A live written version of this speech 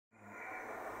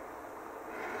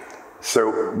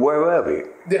So where were we?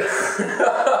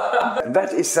 That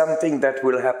is something that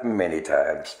will happen many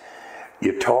times.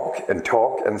 You talk, and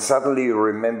suddenly you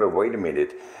remember, wait a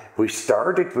minute, we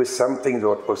started with something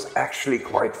that was actually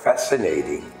quite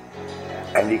fascinating.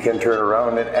 And you can turn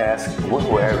around and ask, where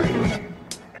were we?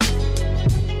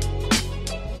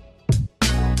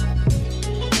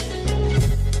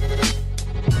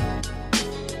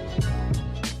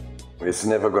 It's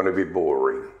never going to be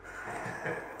boring.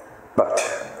 But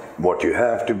what you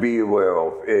have to be aware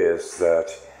of is that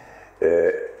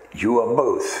you are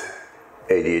both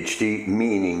ADHD,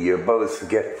 meaning you're both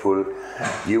forgetful.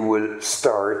 You will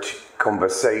start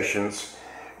conversations.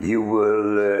 You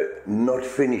will not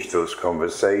finish those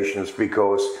conversations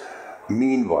because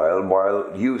meanwhile,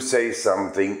 while you say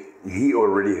something, he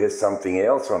already has something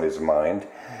else on his mind.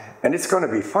 And it's going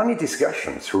to be funny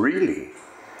discussions, really.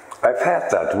 I've had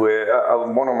that where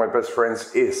one of my best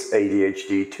friends is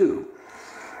ADHD too.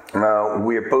 Now,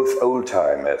 we're both old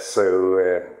timers,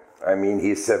 so I mean,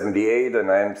 he's 78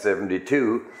 and I'm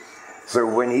 72. So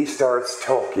when he starts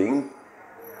talking,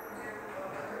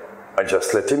 I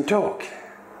just let him talk.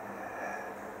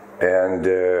 And,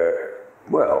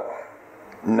 well,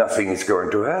 nothing is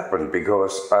going to happen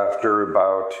because after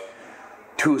about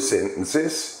 2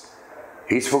 sentences,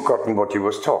 he's forgotten what he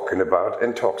was talking about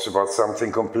and talks about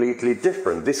something completely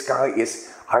different. This guy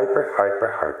is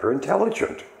hyper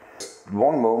intelligent.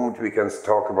 One moment we can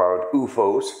talk about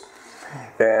UFOs,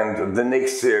 and the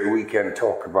next we can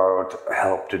talk about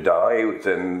help to die,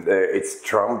 and it's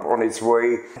Trump on its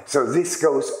way. So this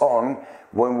goes on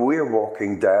when we're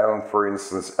walking down, for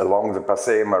instance, along the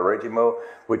Paseo Maritimo,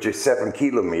 which is 7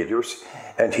 kilometers,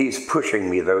 and he's pushing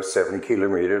me those 7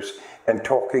 kilometers and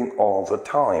talking all the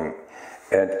time.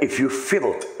 And if you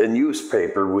filled a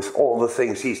newspaper with all the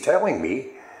things he's telling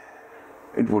me,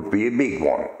 it would be a big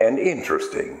one and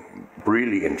interesting,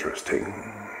 really interesting.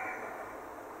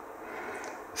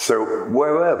 So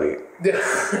where were we?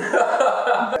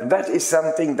 That is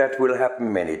something that will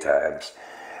happen many times.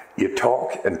 You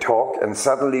talk, and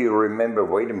suddenly you remember,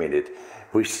 wait a minute,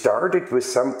 we started with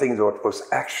something that was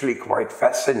actually quite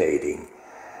fascinating.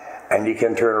 And you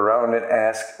can turn around and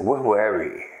ask, where were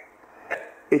we?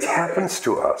 It happens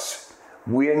to us.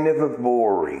 We are never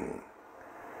boring.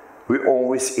 We're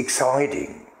always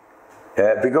exciting.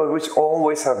 Because we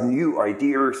always have new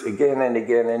ideas again and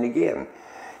again and again.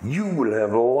 You will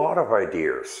have a lot of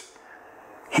ideas.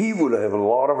 He will have a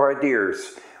lot of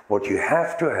ideas. What you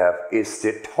have to have is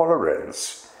the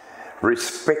tolerance,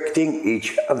 respecting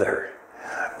each other.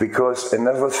 Because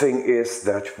another thing is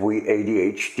that we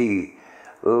ADHD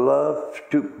love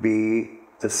to be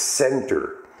the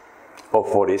center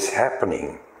of what is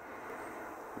happening.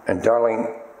 And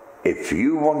darling, if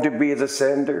you want to be the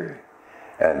center,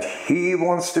 and he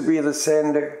wants to be the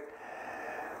center,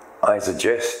 I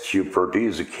suggest you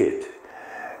produce a kid.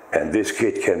 And this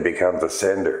kid can become the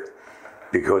center.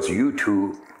 Because you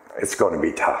two, it's going to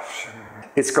be tough.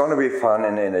 It's going to be fun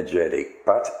and energetic,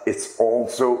 but it's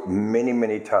also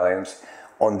many times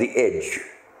on the edge,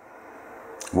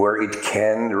 where it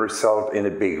can result in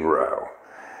a big row.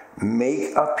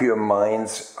 Make up your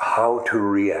minds how to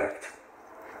react.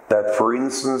 That, for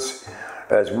instance,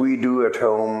 as we do at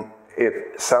home,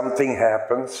 if something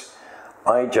happens,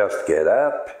 I just get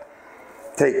up,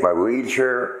 take my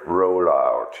wheelchair, roll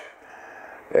out,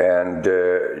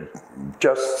 and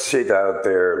just sit out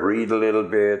there, read a little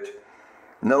bit,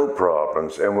 no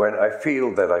problems. And when I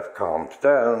feel that I've calmed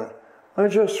down, I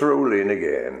just roll in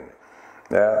again.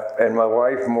 And my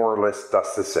wife more or less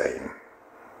does the same,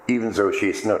 even though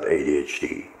she's not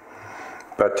ADHD.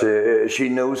 But she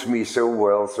knows me so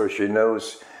well, so she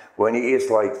knows when he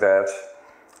is like that,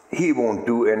 he won't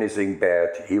do anything bad.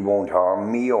 He won't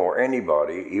harm me or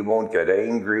anybody. He won't get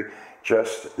angry.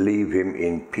 Just leave him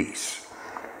in peace.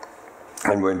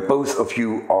 And when both of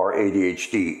you are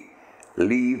ADHD,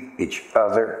 leave each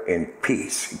other in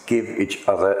peace. Give each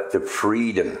other the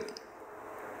freedom.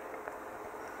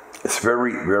 It's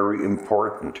very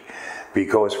important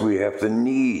because we have the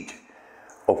need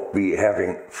of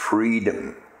having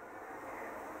freedom.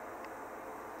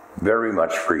 Very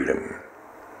much freedom.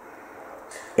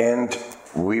 And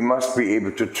we must be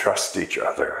able to trust each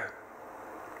other.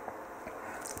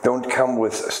 Don't come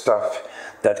with stuff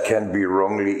that can be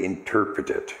wrongly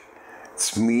interpreted.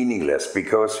 It's meaningless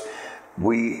because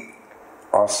we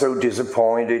are so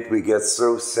disappointed, we get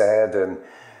so sad and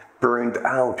burned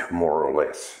out, more or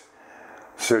less.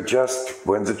 So just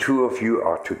when the two of you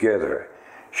are together,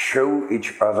 show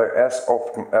each other as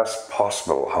often as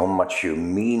possible how much you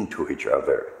mean to each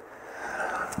other.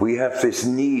 We have this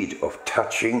need of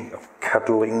touching, of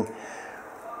cuddling,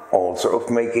 also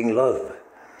of making love.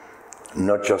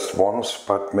 not just once,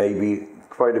 but maybe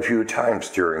quite a few times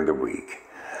during the week.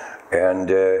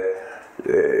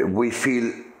 And we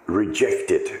feel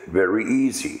rejected very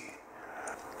easy.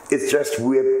 It's just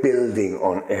we're building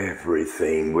on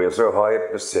everything. We're so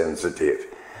hypersensitive.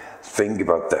 Think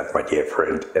about that, my dear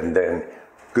friend, and then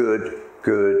good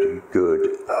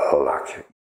luck.